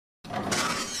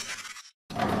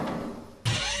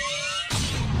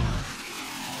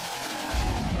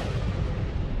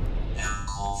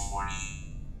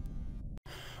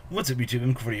What's up, YouTube?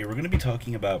 I'm Kohl here. We're going to be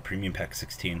talking about Premium Pack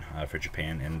 16 for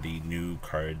Japan and the new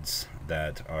cards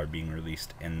that are being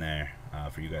released in there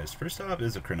for you guys. First off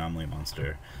is a Chronomally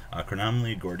monster.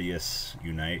 Chronomally Gordius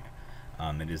Unite.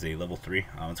 It is a level 3.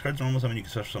 This card's normal summon. You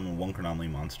can special summon one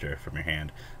Chronomally monster from your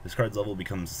hand. This card's level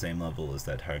becomes the same level as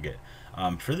that target.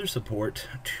 Further support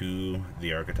to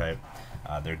the archetype.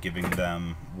 They're giving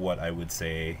them what I would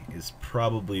say is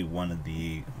probably one of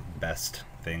the best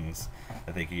things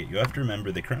that they could get. You have to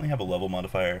remember they currently have a level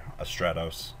modifier, a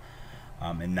Stratos,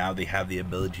 and now they have the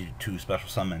ability to special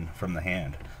summon from the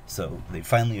hand. So they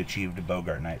finally achieved a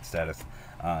Vanguard Knight status,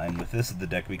 and with this the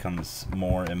deck becomes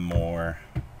more and more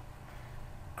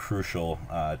crucial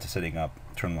to setting up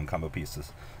turn 1 combo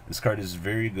pieces. This card is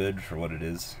very good for what it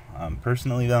is.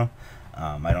 Personally though,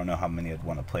 I don't know how many I'd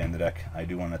want to play in the deck. I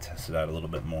do want to test it out a little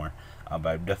bit more, but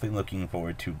I'm definitely looking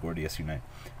forward to Gordius Unite.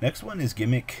 Next one is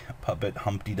Gimmick Puppet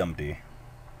Humpty Dumpty.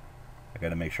 I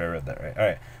gotta make sure I read that right.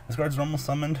 Alright, this card's normal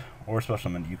summoned or special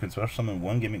summoned. You can special summon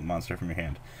one Gimmick monster from your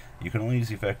hand. You can only use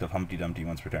the effect of Humpty Dumpty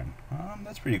once per turn.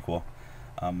 That's pretty cool.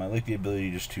 I like the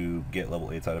ability just to get level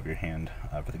 8s out of your hand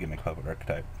for the Gimmick Puppet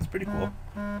archetype. It's pretty cool.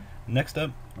 Next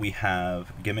up, we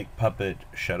have Gimmick Puppet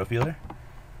Shadow Feeler.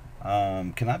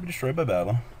 Cannot be destroyed by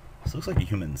battle. This looks like a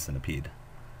human centipede.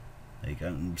 Like,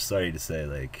 I'm sorry to say,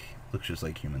 like, looks just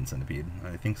like human centipede.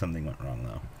 I think something went wrong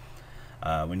though.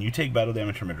 When you take battle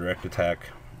damage from a direct attack,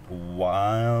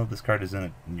 while this card is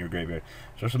in your graveyard,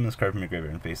 special summon this card from your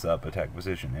graveyard and face up attack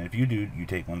position. And if you do, you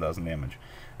take 1,000 damage.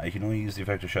 You can only use the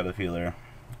effect of Shadow Feeler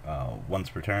once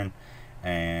per turn,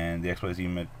 and the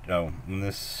XYZ when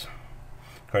this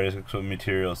card is XYZ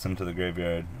material, send to the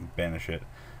graveyard, banish it.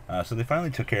 So they finally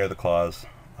took care of the clause.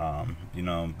 You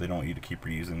know, they don't want you to keep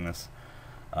reusing this.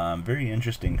 Very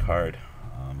interesting card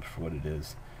for what it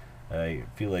is. I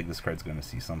feel like this card's going to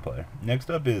see some play.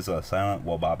 Next up is Silent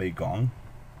Wababe-Gong.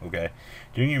 Okay,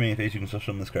 during your main phase, you can special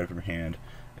summon this card from your hand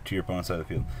to your opponent's side of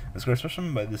the field. This card special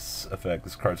summoned by this effect.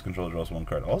 This card's controller draws 1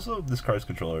 card. Also, this card's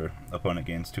controller opponent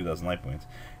gains 2,000 life points.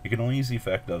 You can only use the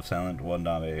effect of Silent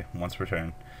Wababe once per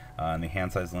turn, and the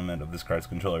hand size limit of this card's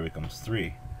controller becomes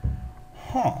 3.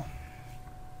 Huh.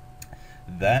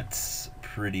 That's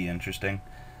pretty interesting.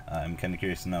 I'm kind of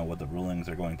curious to know what the rulings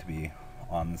are going to be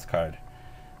on this card.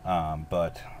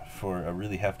 But for a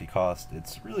really hefty cost,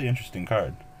 it's a really interesting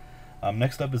card.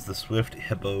 Next up is the Swift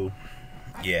Hippo.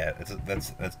 Yeah,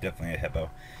 that's definitely a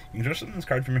hippo. You can special summon this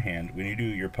card from your hand. When you do,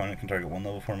 your opponent can target one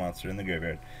level 4 monster in the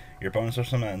graveyard. Your opponent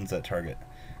special summons that target.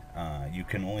 You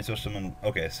can only special summon.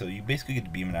 Okay, so you basically get to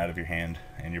beam it out of your hand,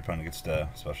 and your opponent gets to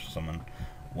special summon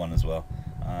one as well.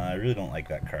 I really don't like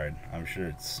that card. I'm sure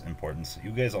it's important.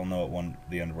 You guys all know what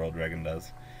the Underworld Dragon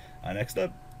does. Next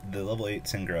up, the level 8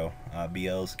 Synchro,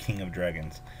 BL's King of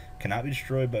Dragons. Cannot be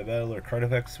destroyed by battle or card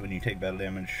effects. When you take battle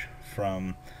damage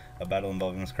from a battle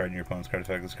involving this card and your opponent's card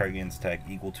effect, this card gains attack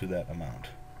equal to that amount.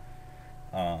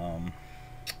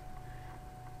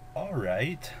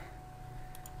 Alright.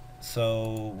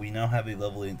 So we now have a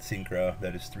level 8 Synchro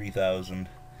that is 3,000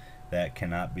 that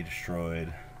cannot be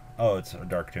destroyed. Oh, it's a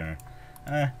Dark Tuner.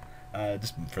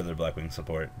 Just further Blackwing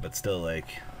support, but still,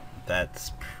 like,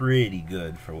 that's pretty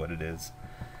good for what it is.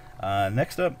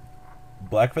 Next up,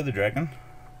 Black Feather Dragon.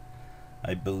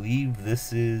 I believe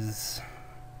this is,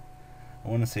 I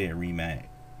want to say a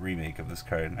remake of this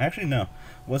card. Actually, no.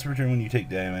 Once per turn when you take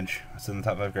damage, send the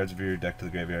top 5 cards of your deck to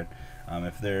the graveyard.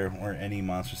 If there were any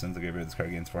monster sent to the graveyard, this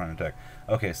card gains 400 attack.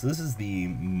 Okay, so this is the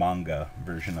manga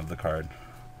version of the card.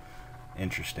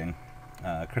 Interesting.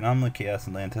 Chronomally Chaos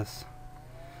Atlantis.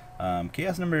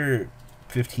 Chaos number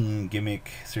 15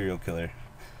 Gimmick Serial Killer.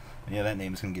 Yeah, that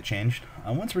name's going to get changed.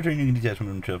 Once per turn, you can detach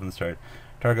one material from the start.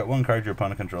 Target one card your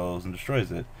opponent controls and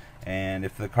destroys it. And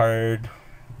if this card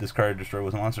destroyed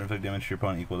with a monster, inflict damage to your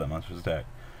opponent equal to that monster's attack.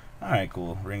 Alright,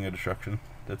 cool. Ring of Destruction.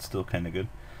 That's still kind of good.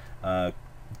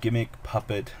 Gimmick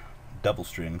Puppet Double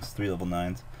Strings. 3 level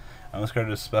 9s. This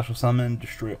card is special summon.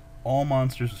 Destroy all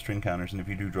monsters with string counters, and if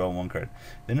you do, draw 1 card.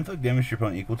 Then inflict damage to your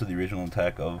opponent equal to the original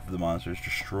attack of the monsters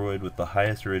destroyed with the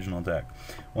highest original attack.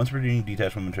 Once per turn, you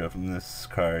detach 1 material from this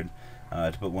card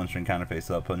to put 1 string counter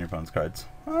face up on your opponent's cards.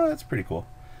 That's pretty cool.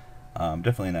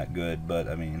 Definitely not good, but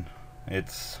I mean,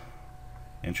 it's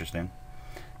interesting.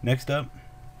 Next up,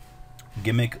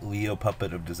 Gimmick Leo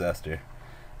Puppet of Disaster.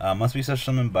 Must be such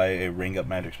summoned by a ring up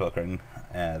magic spell card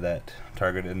that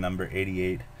targeted number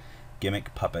 88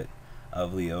 Gimmick Puppet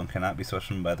of Leo and cannot be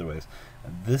special by other ways.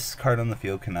 This card on the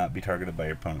field cannot be targeted by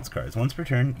your opponent's cards. Once per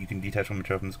turn, you can detach 1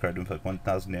 material from this card to inflict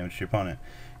 1,000 damage to your opponent.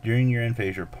 During your end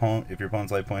phase, if your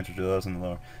opponent's life points are 2,000 or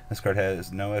lower, this card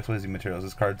has no XYZ materials.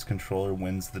 This card's controller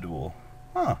wins the duel.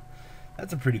 Huh.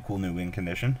 That's a pretty cool new win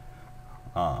condition.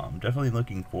 Definitely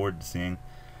looking forward to seeing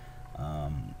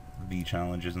the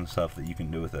challenges and stuff that you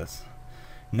can do with this.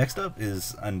 Next up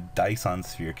is a Dyson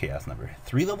Sphere Chaos Number.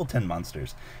 3 level 10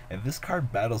 monsters. If this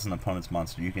card battles an opponent's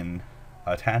monster, you can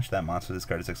attach that monster to this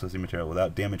card's explosive material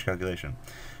without damage calculation.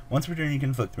 Once per turn, you can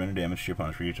inflict 300 damage to your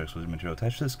opponent for each explosive material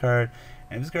attached to this card.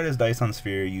 And if this card has Dyson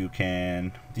Sphere, you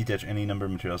can detach any number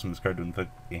of materials from this card to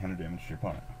inflict 800 damage to your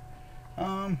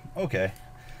opponent. Okay.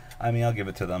 I mean, I'll give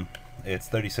it to them. It's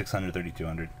 3600,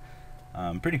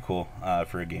 3200. Pretty cool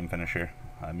for a game finisher.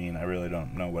 I mean, I really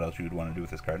don't know what else you would want to do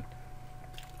with this card.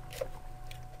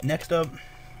 Next up,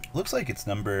 looks like it's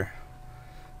number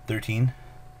 13,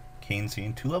 Cane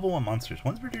Scene. 2 level 1 monsters.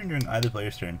 Once per turn during either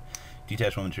player's turn,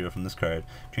 detach 1 material from this card.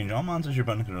 Change all monsters your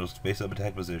opponent controls to face-up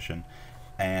attack position,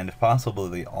 and if possible,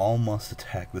 they all must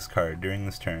attack this card during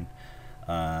this turn.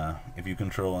 If you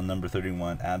control a number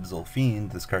 31 Absol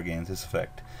Fiend, this card gains this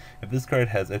effect. If this card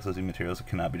has explosive materials, it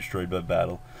cannot be destroyed by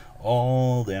battle.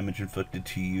 All damage inflicted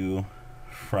to you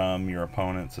from your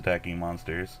opponent's attacking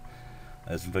monsters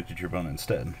is inflicted to your opponent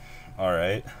instead.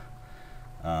 Alright.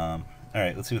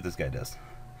 Alright, let's see what this guy does.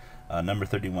 Number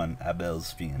 31,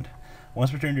 Abel's Fiend.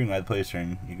 Once per turn during either player's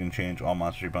turn, you can change all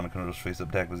monsters your opponent controls to face-up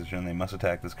attack position. They must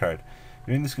attack this card.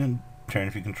 During this turn,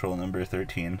 if you control number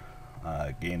 13,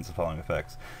 gains the following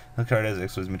effects. This card has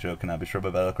explosive material, cannot be destroyed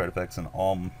by battle card effects, and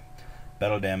all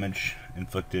battle damage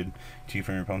inflicted to you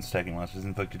from your opponent's attacking monsters is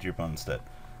inflicted to your opponent instead.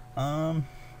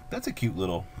 That's a cute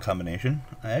little combination.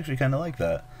 I actually kind of like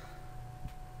that.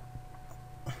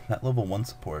 That level 1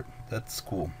 support, that's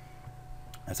cool.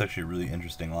 That's actually a really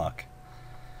interesting lock.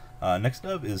 Next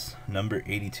up is number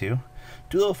 82.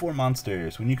 2 level 4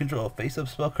 monsters. When you control a face-up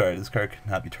spell card, this card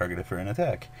cannot be targeted for an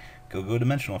attack. Go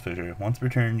Dimensional Fissure. Once per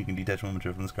turn, you can detach 1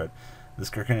 material from this card. This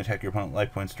card can attack your opponent's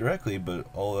life points directly, but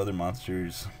all other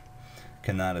monsters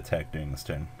cannot attack during this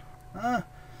turn.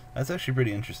 That's actually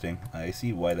pretty interesting. I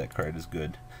see why that card is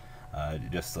good.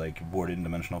 Just like Boarded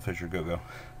Dimensional Fissure, go.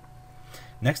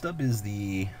 Next up is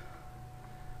the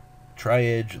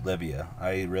Tri-Edge Levia.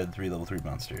 I read 3 level 3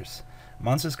 monsters.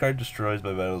 Monster's card destroys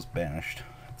by battle is banished.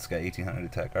 It's got 1800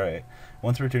 attack. Alright.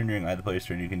 Once per turn during either player's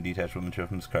turn, you can detach 1 material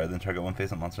from this card, then target 1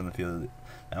 face-up monster in the field.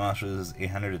 That monster has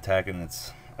 800 attack and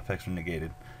its effects are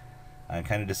negated. I'm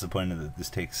kind of disappointed that this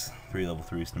takes 3 level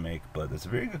 3s to make, but it's a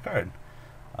very good card.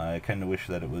 I kind of wish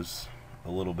that it was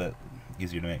a little bit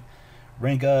easier to make.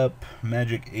 Rank up,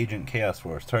 Magic Agent Chaos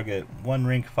Force. Target 1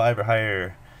 rank 5 or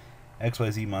higher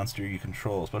XYZ monster you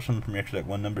control. Special summon from your extra deck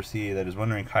 1 number C that is 1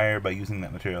 rank higher by using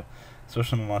that material.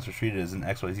 Special summon monster treated as an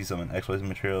XYZ summon. XYZ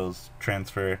materials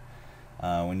transfer.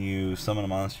 When you summon a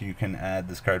monster, you can add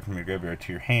this card from your graveyard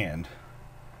to your hand.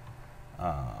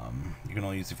 You can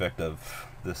only use the effect of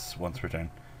this once per turn.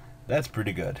 That's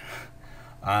pretty good.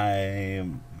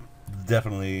 I'm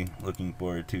definitely looking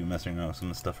forward to messing around with some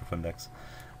of the stuff for fun decks.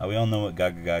 We all know what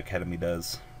Gaga Academy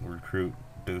does. Recruit,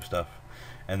 do stuff.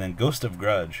 And then Ghost of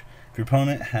Grudge. If your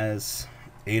opponent has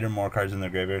 8 or more cards in their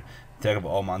graveyard, attack of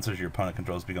all monsters your opponent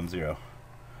controls becomes 0.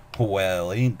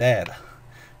 Well, ain't that?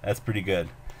 That's pretty good.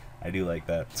 I do like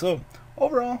that. So,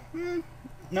 overall,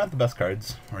 not the best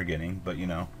cards we're getting, but you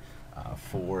know,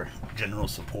 for general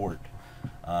support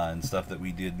and stuff that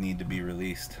we did need to be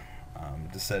released,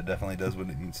 this set definitely does what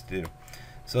it needs to do.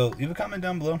 So, leave a comment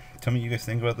down below. Tell me what you guys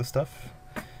think about this stuff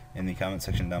in the comment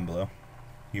section down below.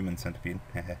 Human Centipede.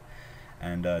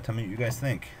 And tell me what you guys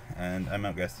think. And I'm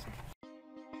out, guys.